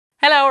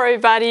Hello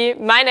everybody,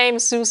 my name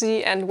is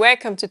Susi and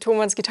welcome to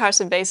Thomann's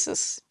Guitars and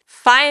Basses.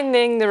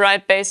 Finding the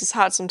right bass is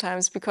hard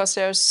sometimes because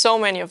there are so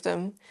many of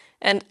them.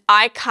 And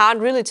I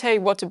can't really tell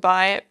you what to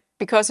buy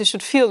because you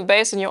should feel the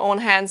bass in your own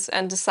hands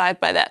and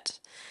decide by that.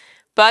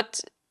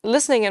 But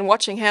listening and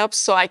watching helps,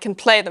 so I can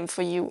play them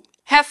for you.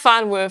 Have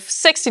fun with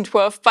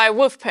 1612 by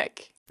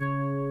Vulfpeck.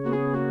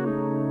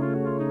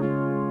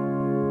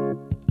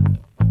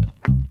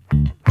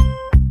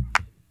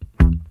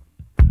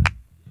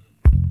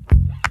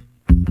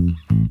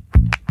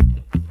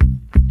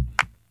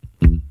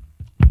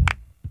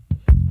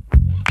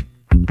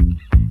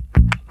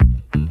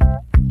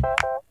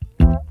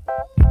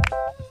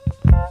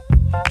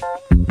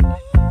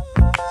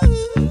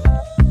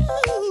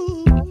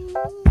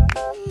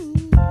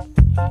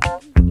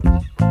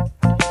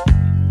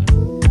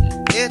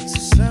 It's a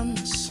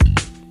sentence,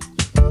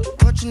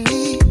 what you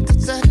need to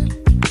say.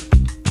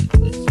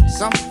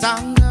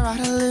 Sometimes I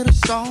write a little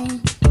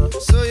song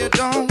so you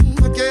don't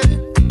forget it.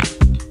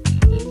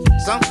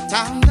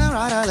 Sometimes I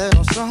write a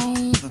little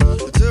song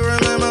to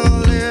remember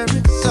the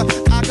lyrics.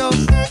 I go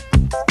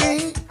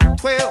 16,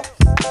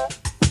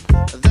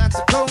 12, that's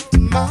a code to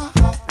my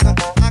heart.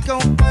 I go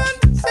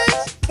 1,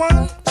 6,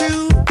 1,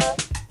 2,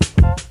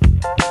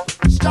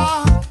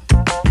 star,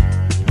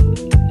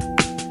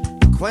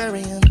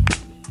 Aquarian.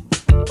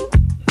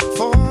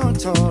 For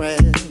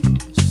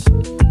Taurus,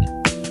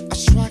 I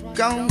strike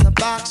on the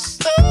box.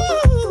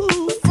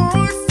 Ooh,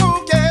 Ford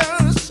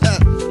Focus,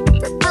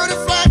 pretty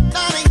flat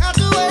dining out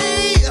the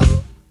way.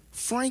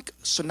 Frank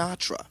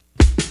Sinatra.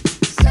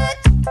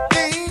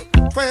 16,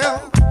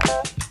 12,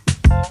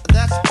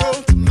 that's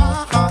close to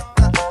my heart.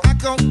 I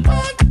go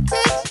 1,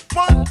 6,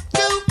 1,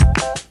 2,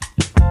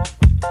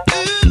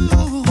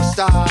 ooh,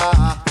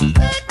 star.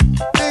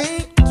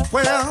 16,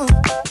 12,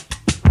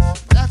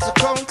 that's a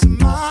close to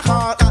my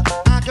heart.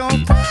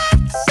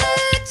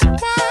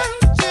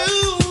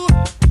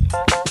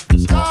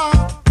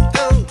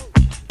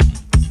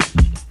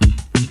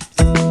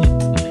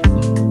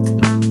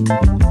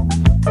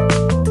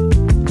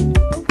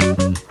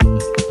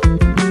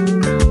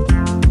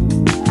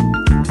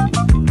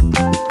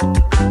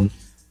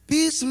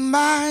 Peace of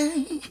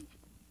mind,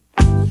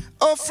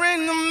 a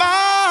friend of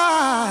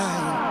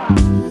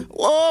mine.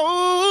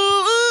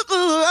 Whoa,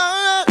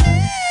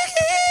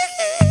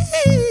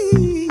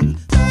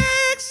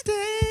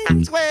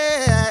 16,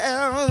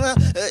 12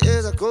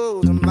 is a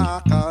code to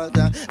my heart.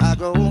 I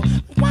go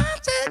 1,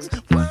 6,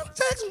 1,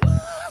 6, 1,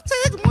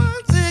 6, 1,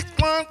 6,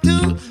 1,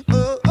 2.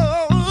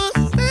 Oh,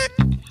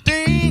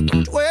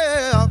 16,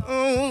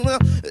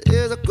 12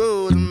 is a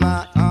code to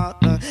my heart.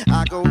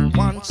 I go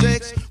 1,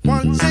 6,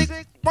 1, 6,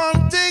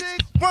 1, 6,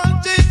 1,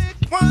 6,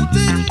 1, 6, 1,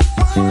 6.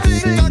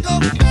 I go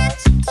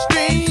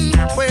 16,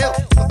 12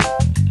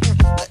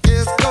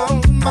 is a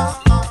code to my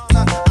heart.